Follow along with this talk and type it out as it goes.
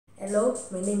Hello,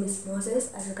 my name is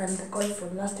Moses. As you can recall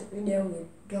from last video, we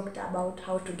talked about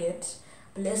how to get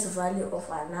place value of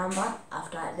a number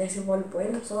after a decimal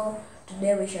point. So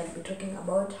today we shall be talking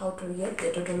about how to get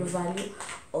the total value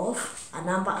of a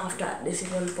number after a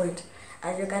decimal point.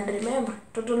 As you can remember,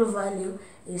 total value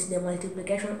is the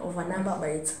multiplication of a number by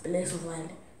its place value.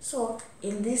 So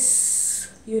in this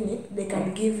unit, they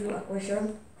can give you a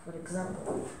question, for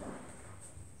example.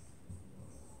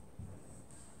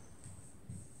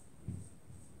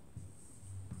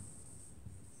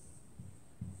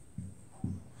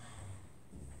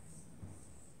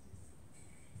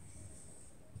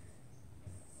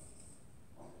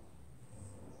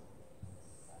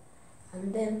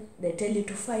 And then they tell you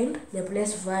to find the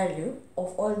place value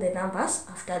of all the numbers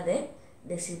after the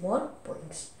decimal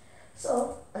points.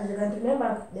 So, as you can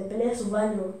remember, the place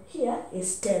value here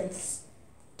is tenths.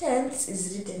 Tenths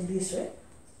is written this way,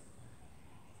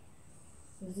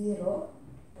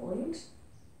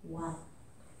 0.1.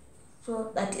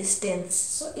 So that is tenths.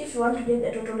 So if you want to get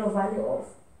the total value of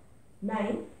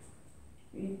 9,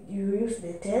 you use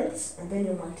the tenths and then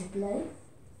you multiply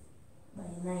by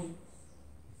 9.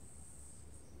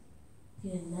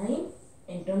 Here 9,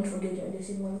 and don't forget your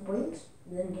decimal point,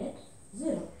 then get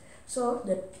 0. So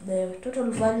the total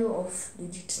value of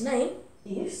digit 9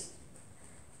 is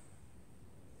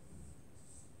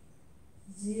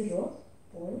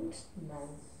 0.9.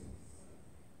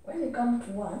 When you come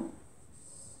to 1,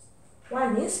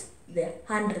 1 is the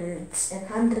hundreds, and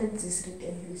hundreds is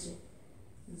written this way,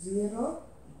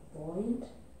 0.01.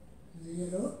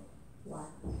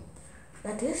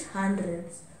 That is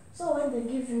hundreds. So when they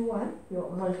give you 1,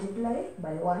 you multiply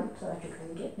by 1 so that you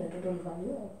can get the total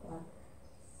value of 1.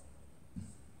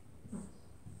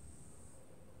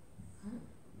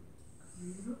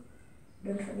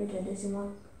 Don't forget your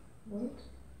decimal point,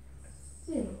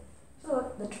 0.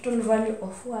 So the total value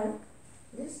of 1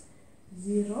 is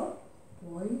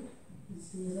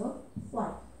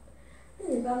 0.01.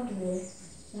 Then you come to the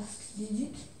last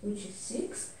digit, which is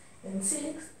 6, and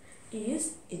 6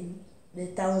 is in the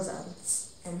thousands.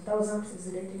 And thousands is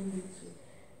written this way,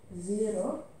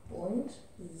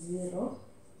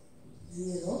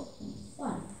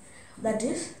 0.001. That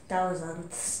is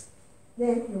thousands.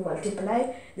 Then you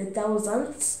multiply the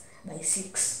thousands by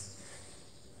 6.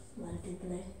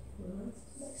 Multiply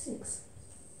by 6.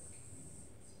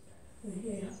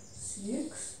 Here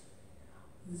 6,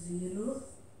 0,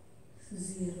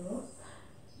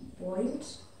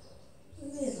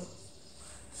 0.0.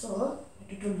 So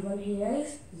the total value here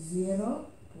is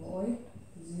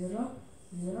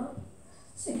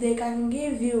 0.006. They can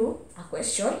give you a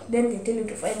question, then they tell you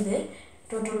to find the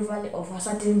total value of a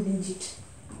certain digit.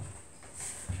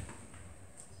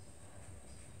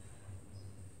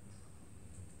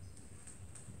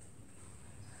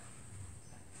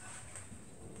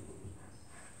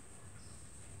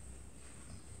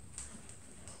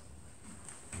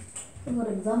 For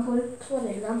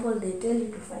example, they tell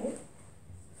you to find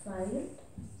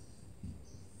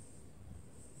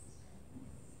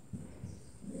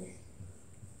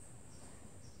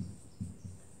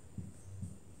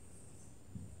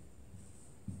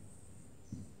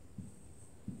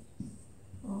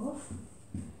of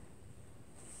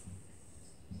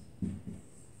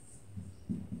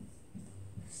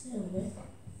 7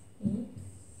 in 8.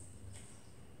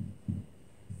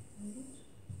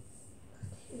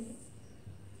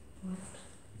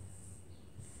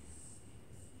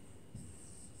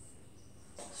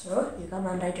 So you come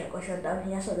and write your question down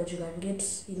here so that you can get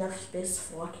enough space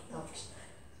for working out.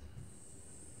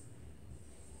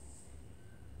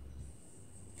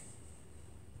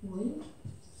 Point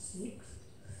 6,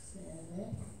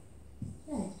 7,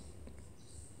 9.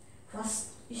 First,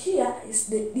 here is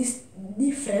this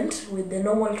different with the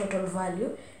normal total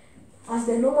value. As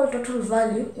the normal total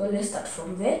value, you always start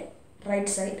from the right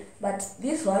side, but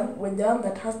this one, with the one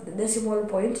that has the decimal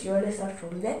point, you always start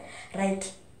from the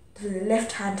right to the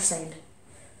left hand side.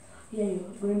 Here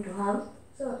you're going to have,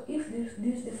 so if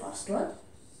this the first one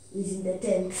is in the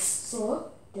tenths,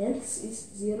 so tenths is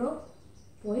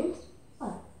 0.1.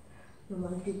 You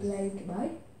multiply it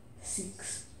by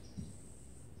 6.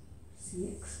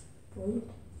 6.0.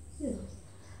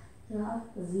 You have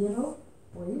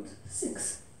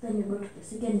 0.6. Then you go to the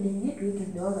second digit, which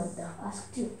is the one that they have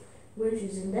asked you, which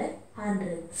is in the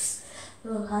hundreds.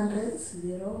 So hundreds,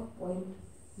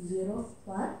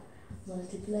 0.01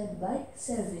 multiplied by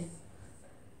 7.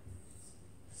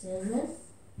 7,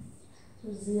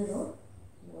 0.0.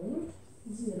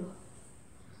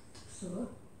 So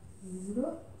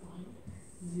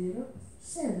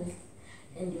 0.07.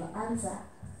 And your answer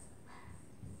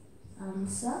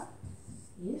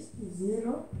is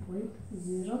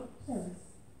 0.07.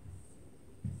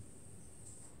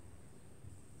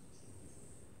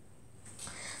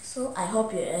 So I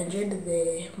hope you enjoyed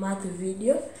the math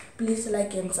video. Please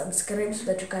like and subscribe so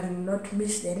that you cannot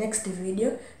miss the next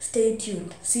video. Stay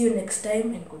tuned. See you next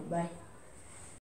time and goodbye.